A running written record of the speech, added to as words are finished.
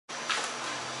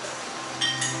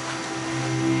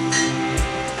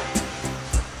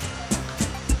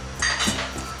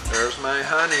my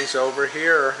honeys over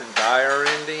here in Dyer,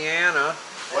 Indiana.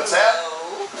 What's that?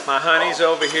 My honeys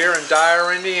over here in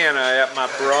Dyer, Indiana at my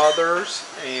brother's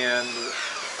And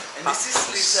this is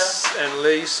Lisa. And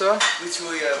Lisa. Which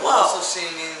we have also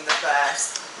seen in the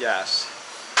past. Yes.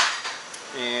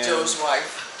 And Joe's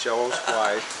wife. Joe's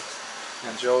wife.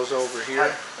 And Joe's over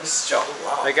here. This is Joe.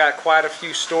 Wow. They got quite a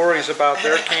few stories about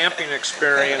their camping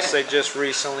experience they just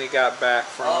recently got back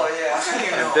from. Oh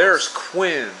yeah. And there's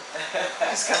Quinn.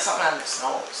 He's got something on his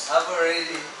nose. I've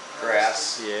already.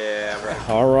 Grass. Yeah. Right.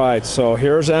 All right, so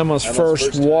here's Emma's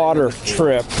first water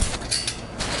trip.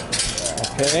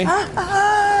 Okay.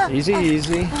 Easy,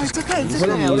 easy. Oh, it's okay. It's Put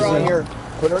her on here.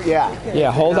 Put her, yeah.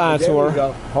 Yeah, hold on to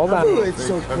her. Hold on. Oh, it's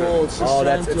so cold.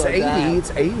 It's 80.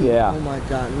 It's 80. Yeah. Oh my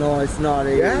God, no, it's not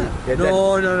 80. Yeah.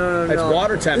 No. It's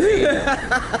water temp 80.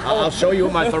 I'll show you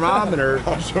with my thermometer.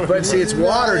 But see, it's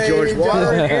water, George.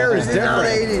 Water and air is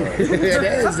different. It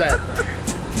is that.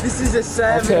 This is a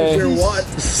 7. Okay. You're what?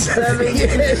 7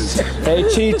 years. Hey,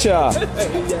 Chicha.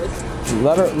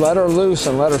 Let her loose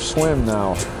and let her swim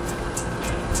now.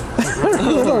 Her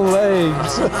little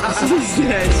legs.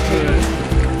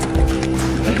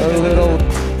 Her little.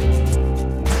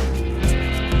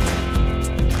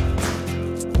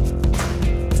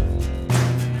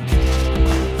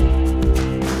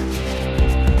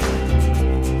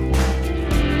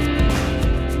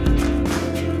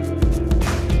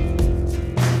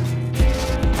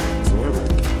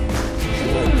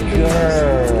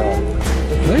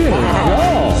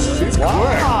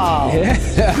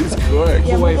 Quick.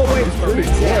 Wait, it's pretty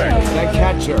quick. Then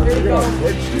catch her.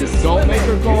 Don't make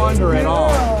her go under at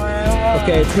all.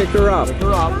 Okay, pick her up. Pick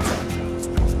her up.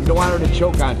 You don't want her to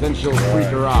choke on it, then she'll freak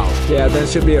her out. Yeah, then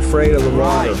she'll be afraid of the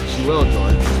water. She will,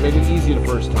 George. Just make it easy the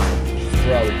first time.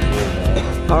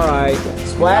 All right.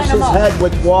 Splash his head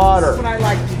with water. That's what I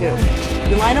like to do.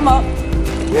 You line them up.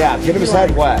 Yeah, get him his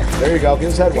head wet. There you go, get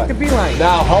his head wet. Get the beeline.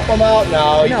 Now, help him out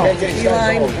now. You No, can't get his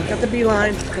head beeline. over. Got the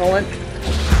beeline going.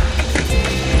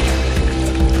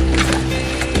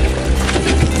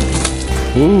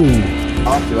 Ooh.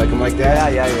 Oh, you like him like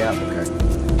that? Yeah. Okay.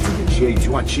 Cheese.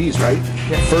 You want cheese, right?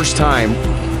 Yeah. First time,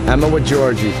 Emma with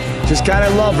Georgie. Just kind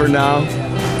of love her now.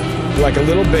 Like a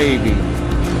little baby.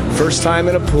 First time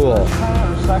in a pool.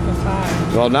 Second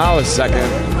time. Well, now it's second.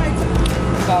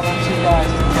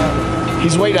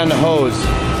 He's waiting on the hose.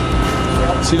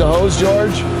 See the hose,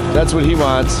 George? That's what he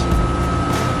wants.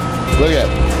 Look at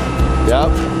it.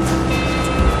 Yep.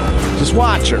 Just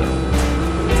watch her.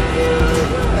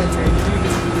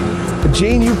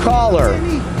 Gene, you call her.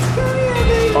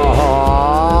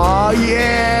 Oh,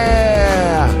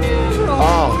 yeah.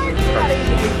 Oh.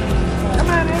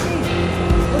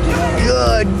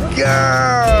 Good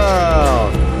girl.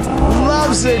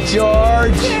 Loves it,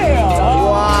 George.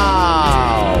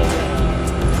 Wow.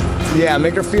 Yeah,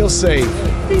 make her feel safe.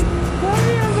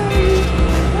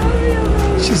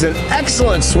 She's an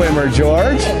excellent swimmer,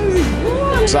 George.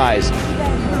 Size.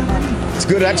 It's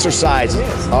good exercise.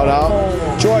 Oh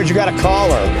no. George, you gotta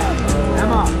call her.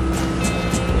 Emma.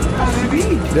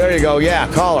 There you go, yeah,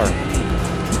 call her.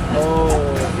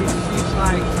 Oh, she's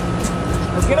like.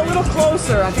 Well, get a little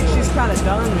closer. I think she's kind of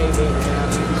done, maybe. Yeah,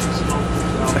 maybe she's smoked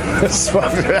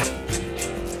herself.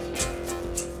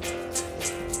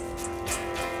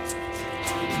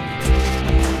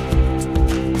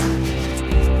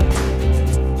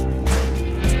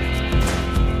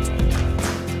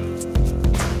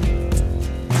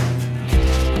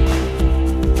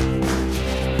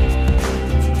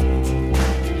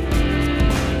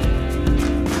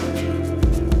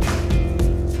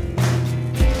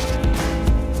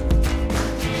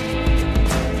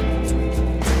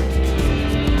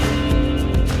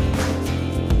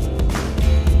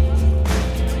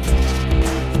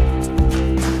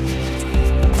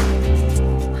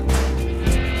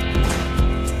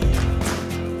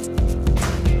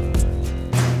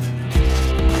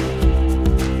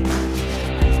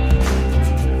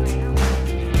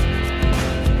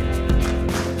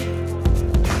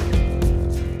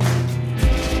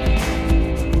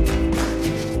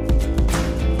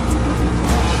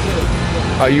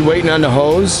 Are you waiting on the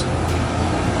hose?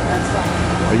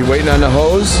 Are you waiting on the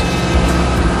hose?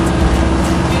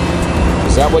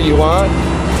 Is that what you want?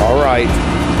 All right.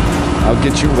 I'll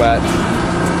get you wet.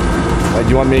 Do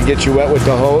you want me to get you wet with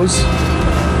the hose?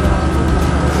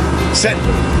 Sit.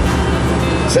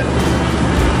 Sit.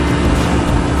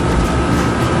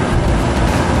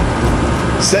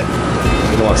 Sit.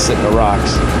 You don't want to sit in the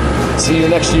rocks. See, you're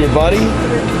next to your buddy?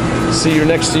 See, you're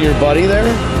next to your buddy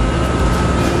there?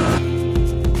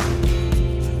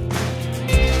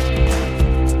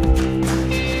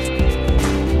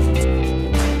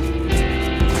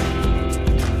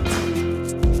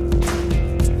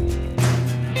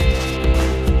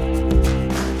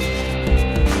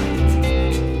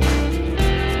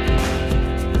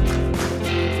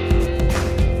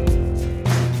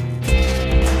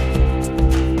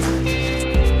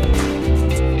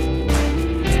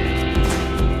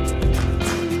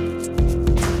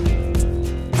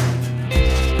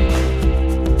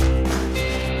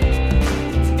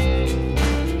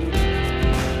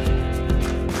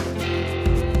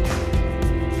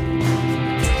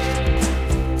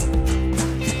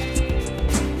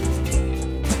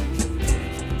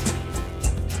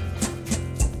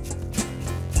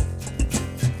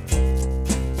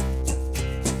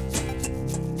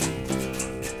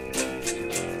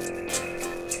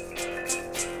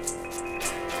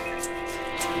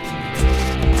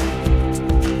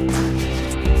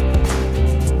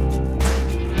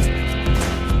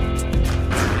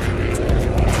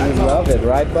 good,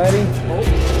 right, buddy?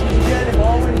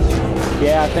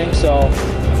 Yeah, I think so.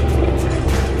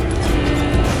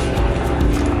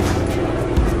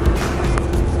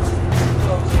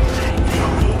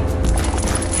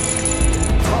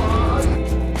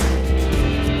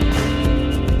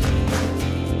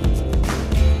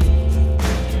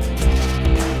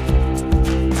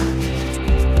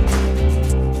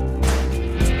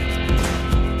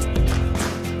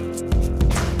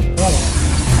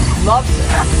 Loves it.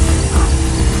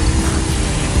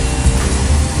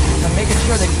 I'm making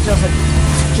sure that he doesn't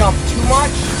jump too much,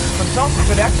 but it's also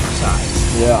good exercise.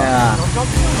 Yeah. Don't jump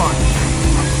too much.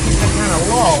 Keep it kind of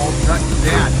low.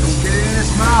 Dad, don't get it in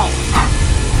his mouth.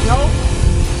 No.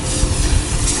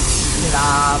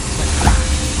 Stop.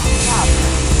 Stop.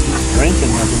 Drinking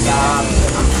nothing. Stop.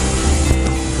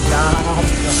 Stop.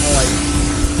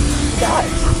 Got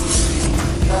it.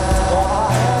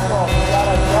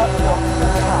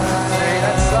 Hey,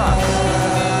 that sucks.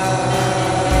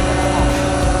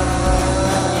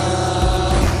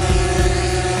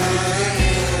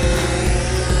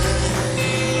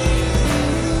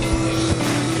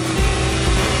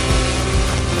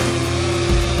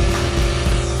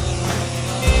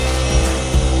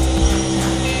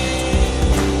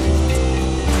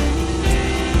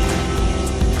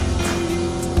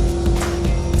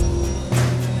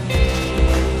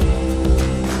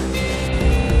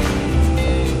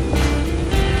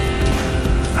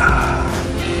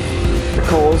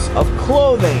 Of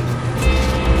clothing.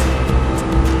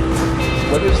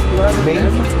 What is the letter?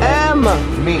 M.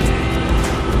 Mink.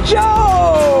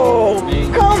 Joe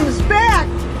comes back.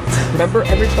 Remember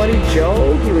everybody,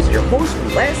 Joe? He was your host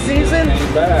from last season.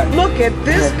 Look at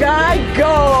this guy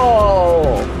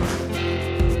go.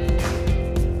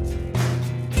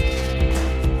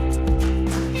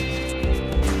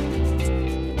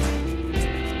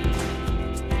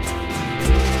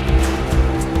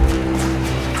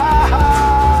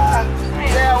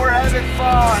 Yeah, we're having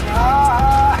fun.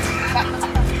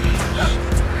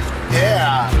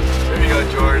 Yeah. There you go,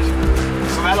 George.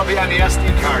 So that'll be on the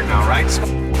SD card now, right?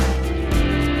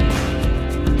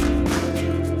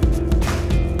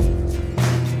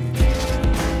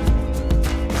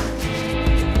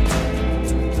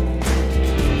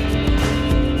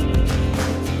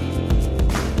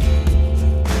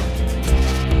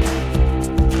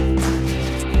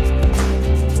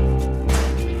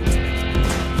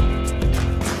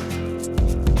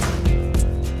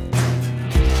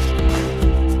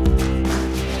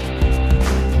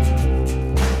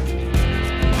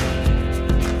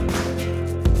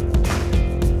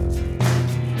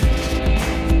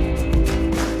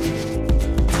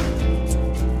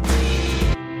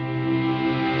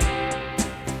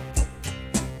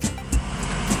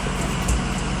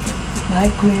 Bye,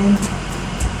 Queen.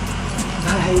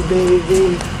 Bye, baby.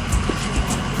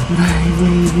 Bye,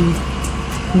 baby.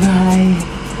 Bye.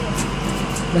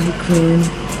 Bye, Queen.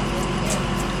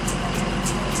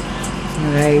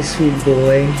 Bye, sweet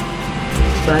boy.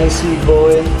 Bye, sweet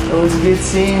boy. It was good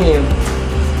seeing you.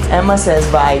 Emma says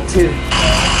bye, too.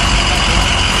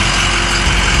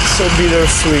 So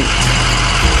bittersweet.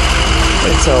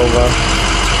 It's over.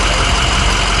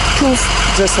 Poof,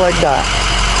 just like that.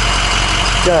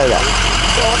 Just like that.